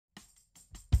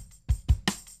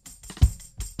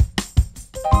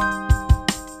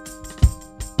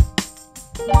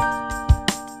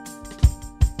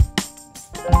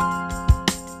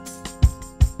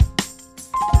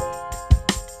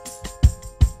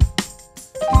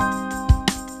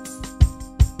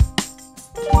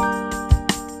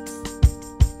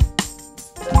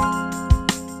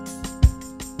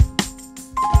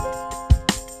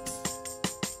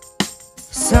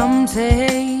Some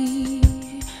say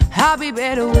I'll be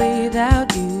better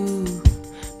without you,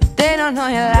 but they don't know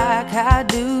you like I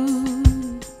do.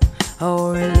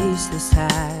 Or at least the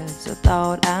sides I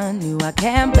thought I knew. I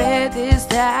can't bear this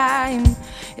time.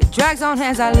 It drags on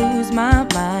as I lose my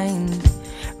mind,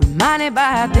 reminded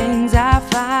by things I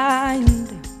find,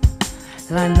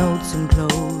 like notes and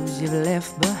clothes you've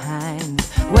left behind.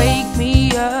 Wake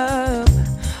me up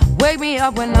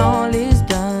when all is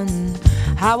done.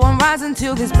 I won't rise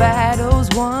until this battle's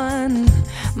won.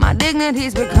 My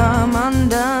dignity's become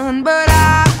undone, but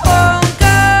I won't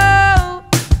go.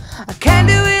 I can't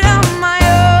do it on my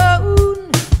own.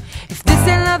 If this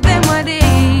ain't love, then what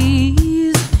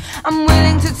is? I'm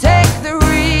willing to take the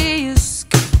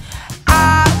risk.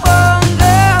 I won't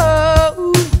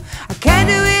go. I can't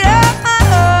do it on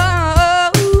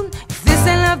my own. If this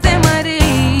ain't love, then what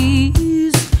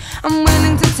is? I'm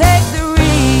willing to take the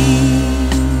risk.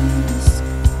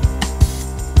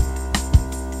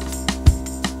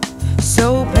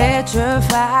 So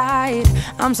petrified,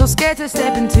 I'm so scared to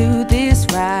step into this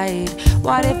ride.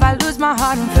 What if I lose my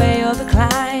heart and fail the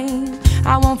climb?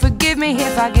 I won't forgive me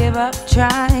if I give up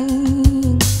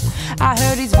trying. I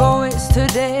heard his voice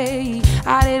today,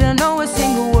 I didn't know a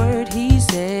single word he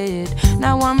said.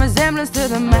 Now I'm resemblance to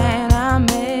the man I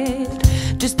met,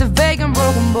 just a vague and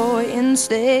broken boy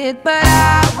instead. But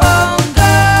I won't go.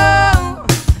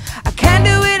 I can't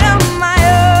do it on my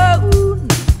own.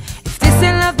 If this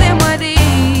ain't love, then what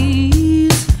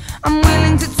is? I'm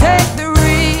willing to take the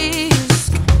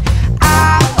risk.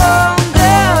 I won't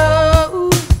go.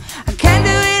 I can't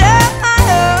do it on my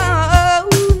own.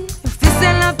 If this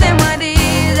ain't love, then what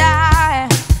is?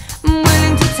 I'm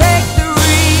willing to take the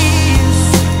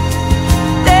risk.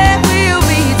 There will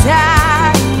be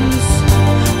times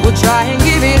we'll try and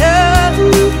give it up,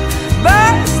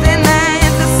 bursting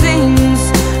at the seams.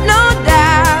 No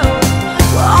doubt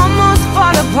we'll almost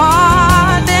fall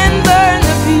apart and burn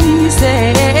the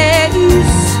pieces.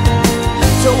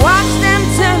 So watch them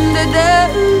turn to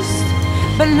dust,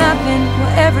 but nothing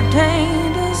will ever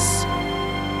taint us.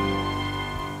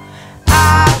 I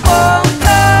won't go.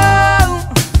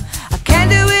 I can't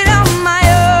do it on my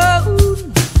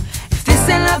own. If this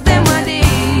ain't love, then what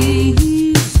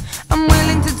is? I'm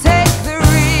willing to take the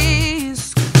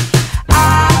risk.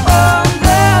 I won't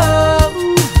go.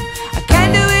 I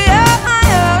can't do it on my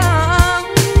own.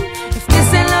 If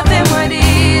this ain't love, then what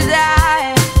is?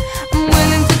 I'm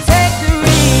willing to take the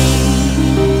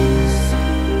risk.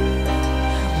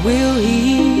 Will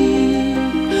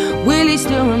he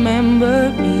still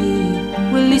remember me?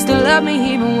 Will he still love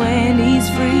me even when he's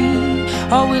free?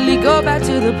 Or will he go back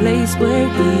to the place where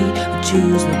he would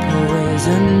choose the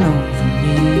poison over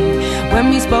me? When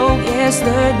we spoke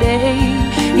yesterday,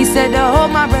 he said to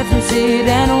hold my breath and sit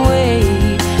and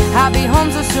wait. I'll be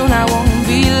home so soon I won't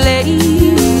be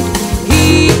late.